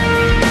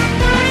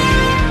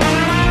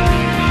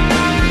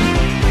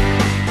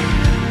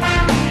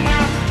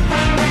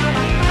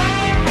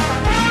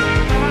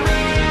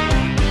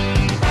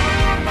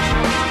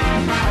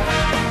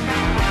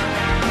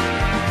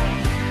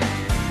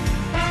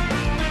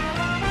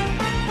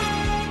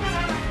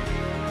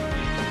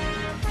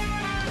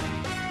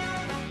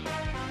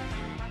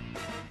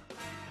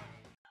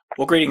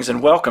Well, greetings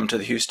and welcome to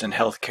the Houston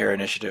Healthcare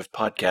Initiative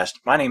podcast.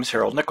 My name is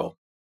Harold Nickel.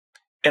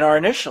 In our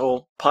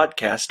initial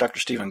podcast, Dr.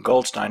 Stephen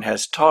Goldstein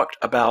has talked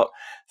about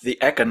the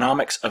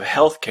economics of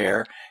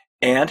healthcare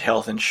and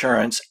health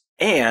insurance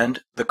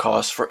and the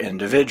costs for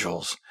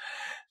individuals.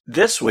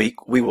 This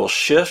week, we will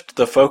shift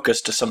the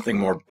focus to something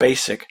more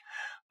basic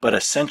but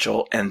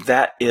essential, and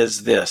that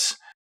is this.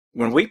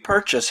 When we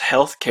purchase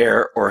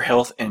healthcare or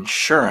health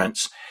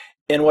insurance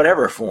in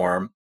whatever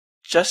form,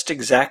 just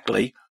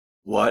exactly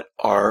what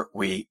are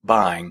we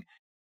buying?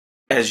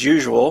 As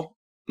usual,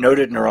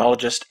 noted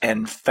neurologist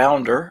and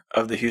founder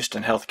of the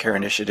Houston Healthcare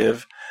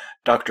Initiative,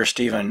 Dr.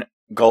 Stephen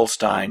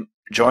Goldstein,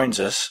 joins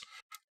us.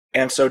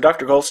 And so,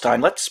 Dr. Goldstein,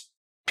 let's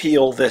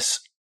peel this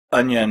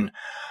onion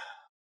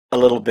a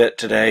little bit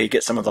today,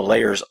 get some of the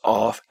layers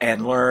off,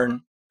 and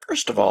learn,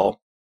 first of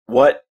all,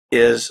 what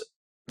is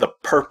the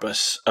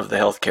purpose of the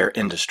healthcare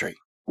industry?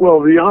 Well,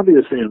 the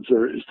obvious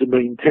answer is to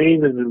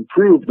maintain and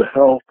improve the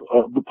health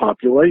of the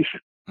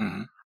population.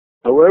 Mm-hmm.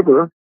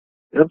 However,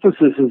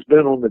 emphasis has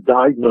been on the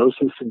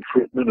diagnosis and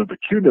treatment of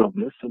acute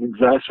illness and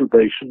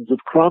exacerbations of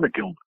chronic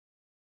illness.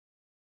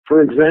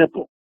 For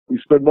example, we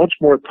spend much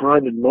more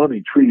time and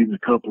money treating the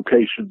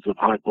complications of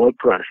high blood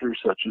pressure,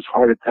 such as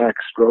heart attack,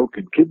 stroke,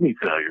 and kidney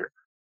failure,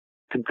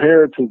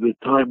 compared to the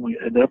time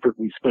and effort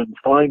we spend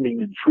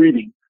finding and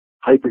treating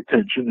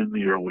hypertension in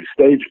the early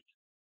stages.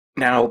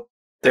 Now,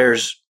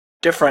 there's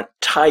different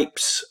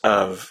types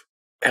of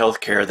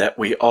healthcare that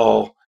we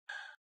all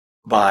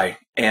buy,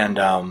 and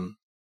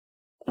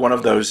one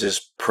of those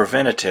is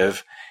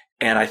preventative.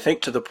 And I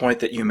think to the point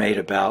that you made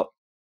about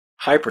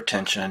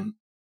hypertension,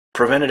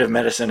 preventative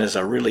medicine is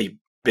a really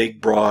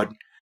big, broad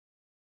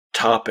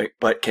topic,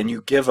 but can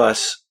you give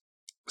us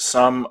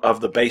some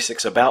of the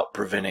basics about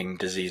preventing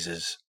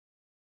diseases?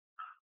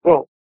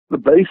 Well, the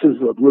basis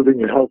of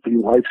living a healthy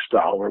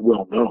lifestyle are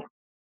well known.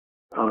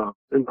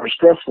 In our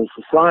stressful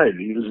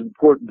society, it is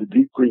important to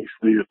decrease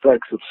the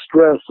effects of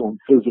stress on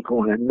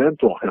physical and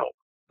mental health.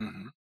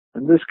 Mm-hmm.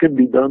 And this can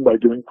be done by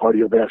doing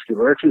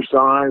cardiovascular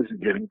exercise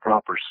and getting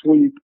proper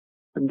sleep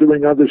and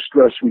doing other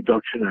stress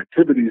reduction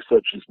activities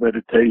such as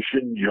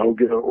meditation,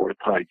 yoga, or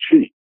Tai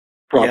Chi.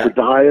 Proper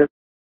diet,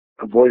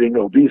 avoiding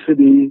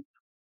obesity,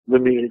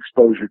 limiting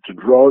exposure to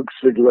drugs,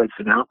 cigarettes,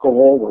 and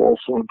alcohol are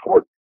also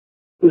important.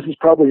 This is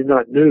probably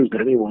not news to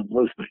anyone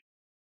listening.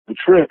 The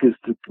trick is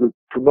to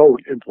promote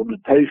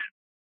implementation.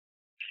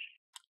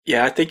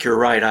 Yeah, I think you're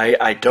right.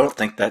 I don't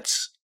think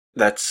that's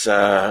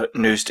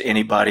news to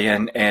anybody,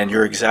 and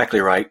you're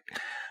exactly right.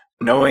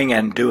 Knowing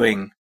and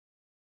doing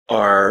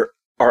are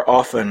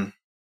often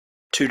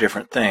two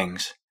different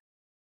things.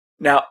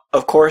 Now,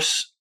 of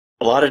course,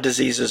 a lot of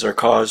diseases are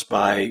caused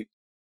by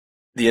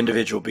the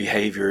individual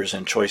behaviors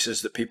and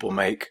choices that people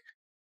make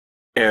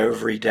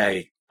every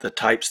day, the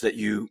types that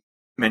you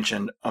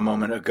mentioned a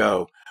moment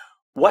ago.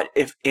 What,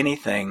 if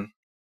anything,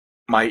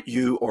 might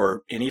you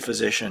or any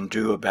physician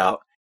do about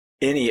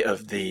any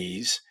of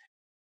these,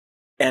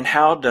 and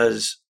how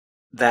does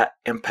that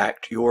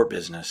impact your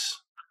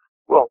business?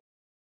 Well,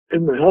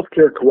 in the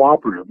healthcare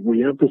cooperative,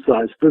 we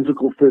emphasize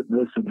physical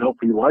fitness and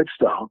healthy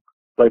lifestyle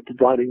by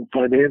providing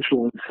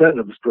financial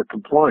incentives for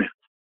compliance.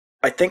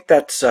 I think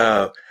that's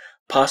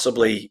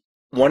possibly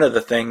one of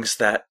the things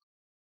that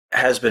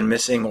has been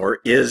missing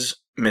or is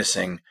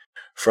missing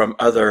from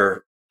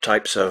other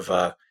types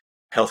of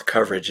health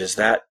coverage. Is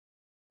that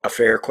a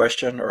fair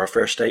question or a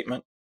fair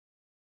statement?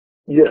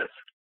 Yes.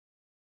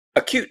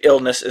 Acute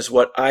illness is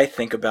what I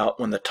think about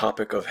when the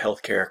topic of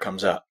healthcare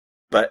comes up,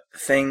 but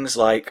things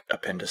like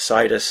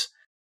appendicitis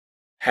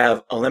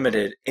have a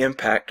limited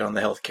impact on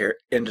the healthcare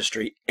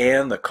industry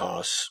and the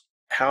costs.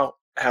 How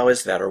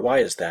is that, or why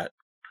is that?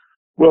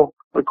 Well,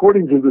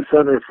 according to the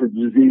Center for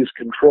Disease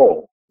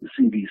Control, the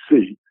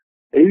CDC,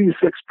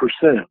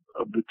 86%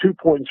 of the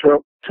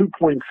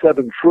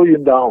 $2.7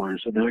 trillion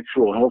in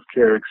actual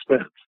healthcare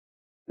expense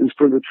is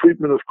for the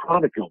treatment of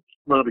chronic illness,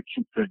 not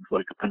acute things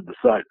like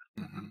appendicitis.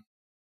 Mm-hmm.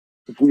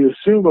 If we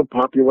assume a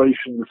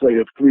population, say,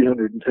 of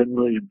 310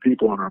 million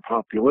people in our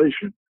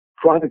population,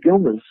 chronic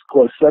illness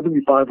costs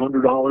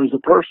 $7,500 a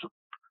person.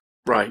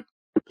 Right.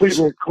 The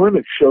Cleveland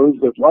Clinic shows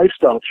that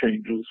lifestyle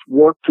changes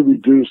work to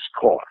reduce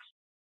costs.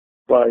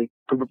 By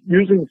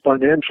using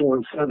financial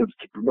incentives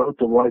to promote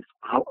the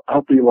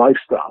healthy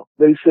lifestyle,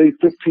 they save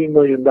 $15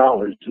 million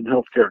in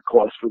healthcare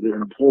costs for their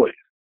employees.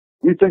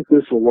 We think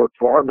this will work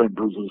for our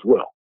members as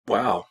well.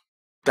 Wow,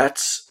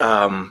 that's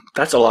a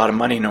lot of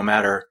money, no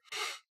matter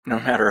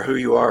who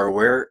you are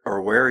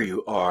or where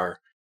you are.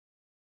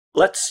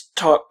 Let's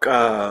talk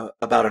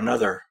about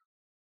another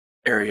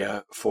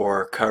area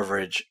for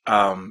coverage: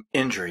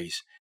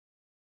 injuries.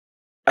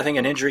 I think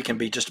an injury can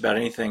be just about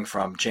anything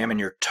from jamming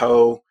your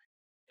toe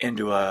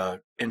into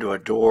a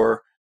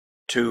door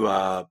to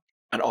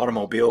an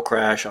automobile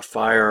crash, a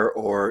fire,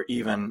 or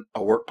even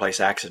a workplace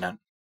accident.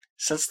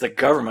 Since the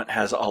government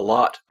has a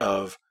lot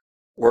of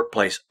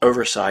workplace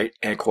oversight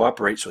and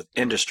cooperates with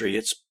industry,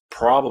 it's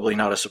probably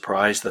not a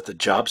surprise that the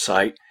job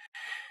site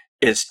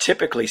is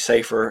typically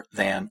safer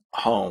than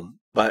home.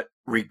 But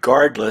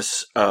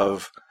regardless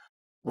of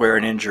where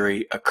an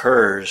injury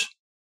occurs,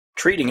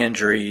 treating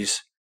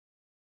injuries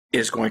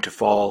is going to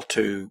fall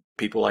to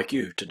people like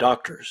you, to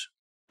doctors.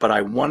 But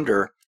I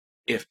wonder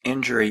if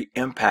injury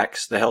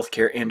impacts the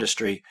healthcare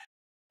industry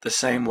the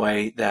same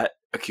way that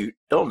acute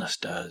illness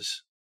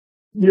does.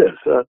 Yes.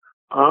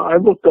 I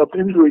looked up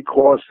injury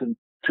costs in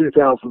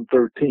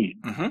 2013.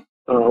 Mm-hmm.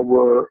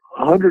 Were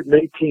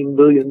 $118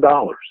 million,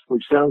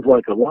 which sounds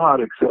like a lot,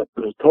 except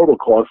the total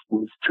cost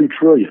was $2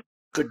 trillion.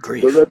 Good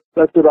grief. So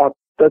that's about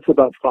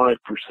 5%.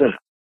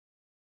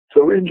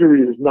 So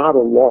injury is not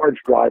a large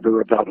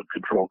driver of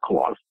out-of-control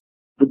cost.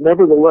 But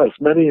nevertheless,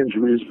 many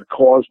injuries are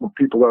caused when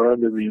people are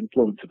under the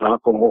influence of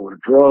alcohol or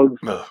drugs.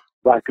 Ugh.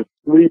 Lack of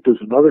sleep is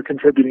another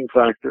contributing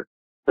factor.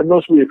 And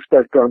thus we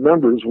expect our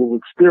members will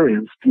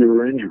experience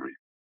fewer injuries.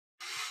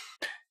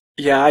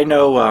 Yeah, I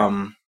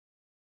know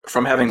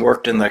from having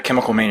worked in the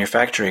chemical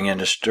manufacturing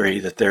industry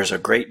that there's a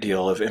great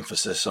deal of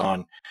emphasis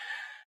on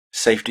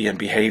safety and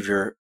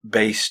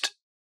behavior-based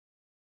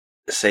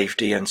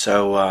safety. And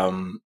so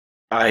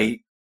I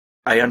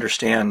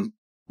understand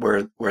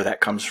where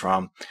that comes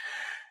from.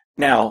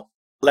 Now,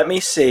 let me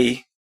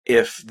see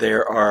if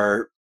there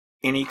are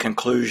any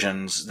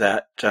conclusions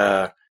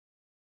that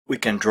we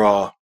can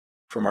draw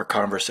from our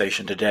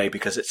conversation today,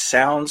 because it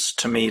sounds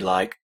to me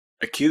like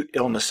acute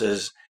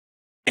illnesses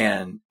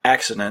and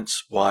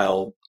accidents,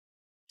 while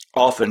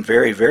often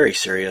very, very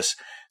serious,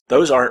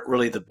 those aren't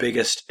really the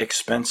biggest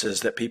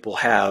expenses that people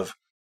have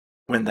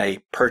when they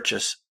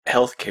purchase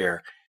health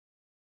care.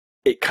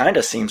 It kind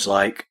of seems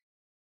like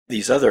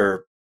these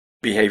other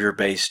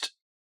behavior-based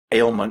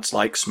ailments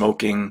like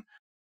smoking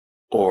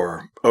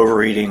or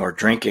overeating or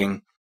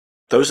drinking,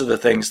 those are the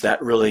things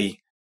that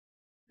really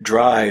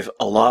drive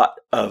a lot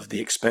of the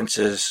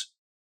expenses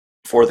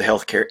for the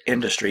healthcare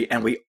industry,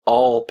 and we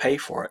all pay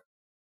for it.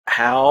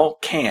 How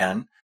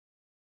can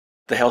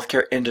the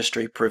healthcare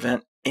industry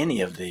prevent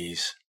any of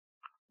these?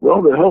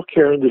 Well, the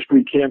healthcare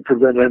industry can't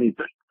prevent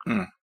anything.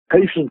 Mm.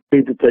 Patients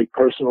need to take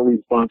personal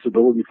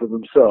responsibility for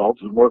themselves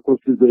and work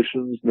with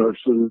physicians,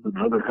 nurses, and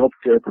other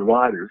healthcare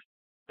providers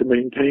to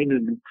maintain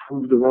and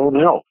improve their own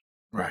health.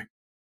 Right.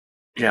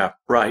 Yeah,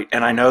 right.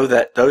 And I know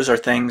that those are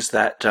things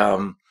that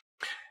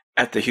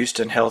at the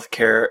Houston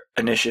Healthcare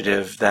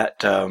Initiative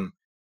that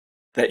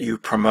you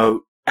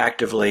promote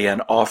actively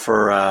and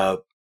offer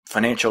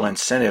financial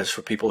incentives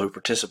for people who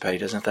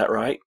participate. Isn't that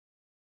right?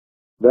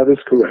 That is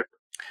correct.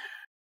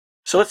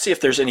 So let's see if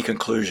there's any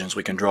conclusions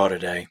we can draw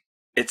today.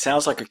 It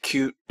sounds like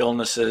acute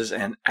illnesses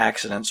and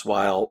accidents,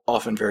 while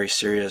often very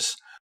serious,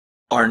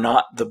 are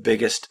not the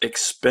biggest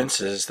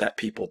expenses that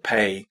people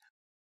pay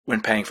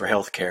when paying for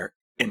health care.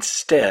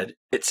 Instead,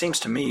 it seems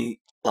to me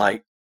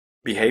like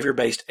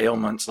behavior-based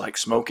ailments like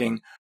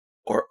smoking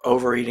or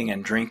overeating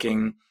and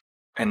drinking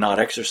and not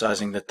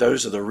exercising, that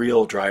those are the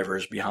real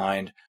drivers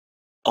behind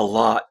a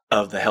lot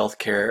of the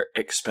healthcare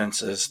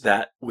expenses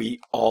that we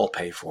all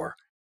pay for.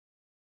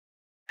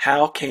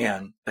 How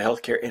can the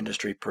healthcare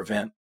industry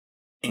prevent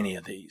any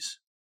of these?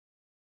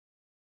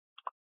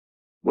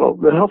 Well,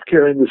 the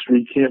healthcare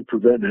industry can't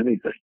prevent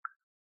anything.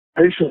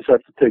 Patients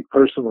have to take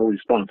personal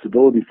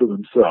responsibility for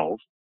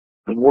themselves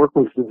and work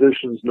with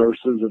physicians,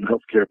 nurses, and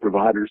healthcare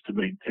providers to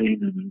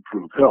maintain and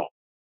improve health.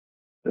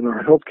 In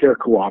our healthcare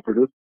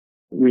cooperative,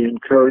 we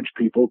encourage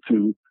people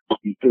to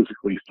be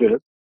physically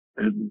fit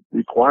and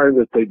require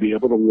that they be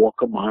able to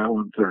walk a mile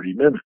in 30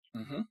 minutes.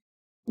 Mm-hmm.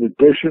 In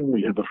addition,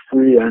 we have a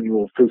free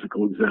annual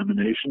physical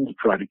examination to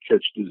try to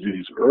catch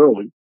disease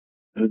early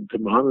and to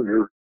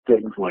monitor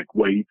things like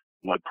weight,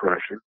 blood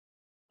pressure,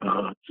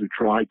 to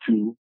try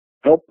to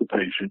help the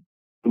patient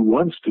who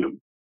wants to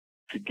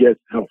get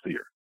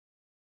healthier.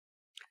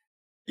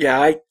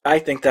 Yeah, I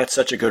think that's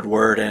such a good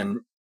word.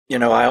 And,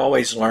 I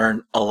always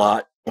learn a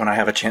lot when I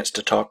have a chance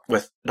to talk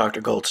with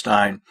Dr.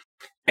 Goldstein.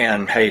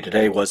 And hey,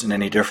 today wasn't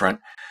any different.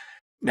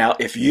 Now,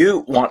 if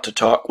you want to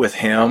talk with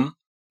him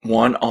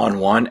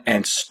one-on-one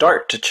and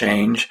start to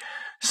change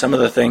some of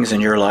the things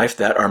in your life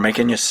that are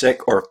making you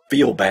sick or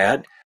feel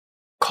bad,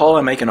 call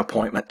and make an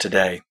appointment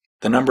today.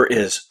 The number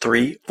is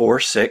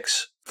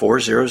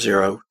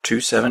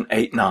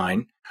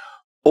 346-400-2789,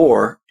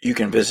 or you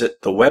can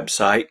visit the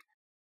website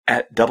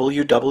at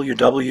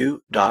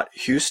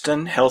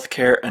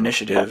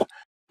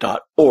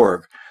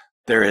www.houstonhealthcareinitiative.org.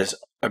 There is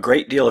a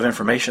great deal of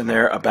information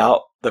there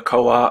about the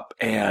co-op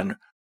and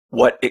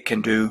what it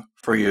can do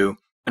for you.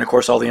 And of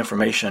course, all the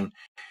information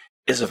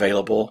is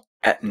available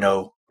at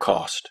no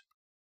cost.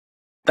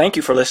 Thank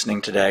you for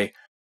listening today.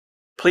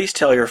 Please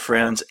tell your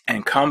friends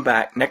and come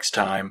back next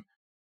time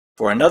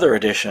for another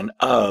edition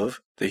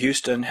of the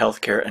Houston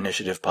Healthcare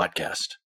Initiative podcast.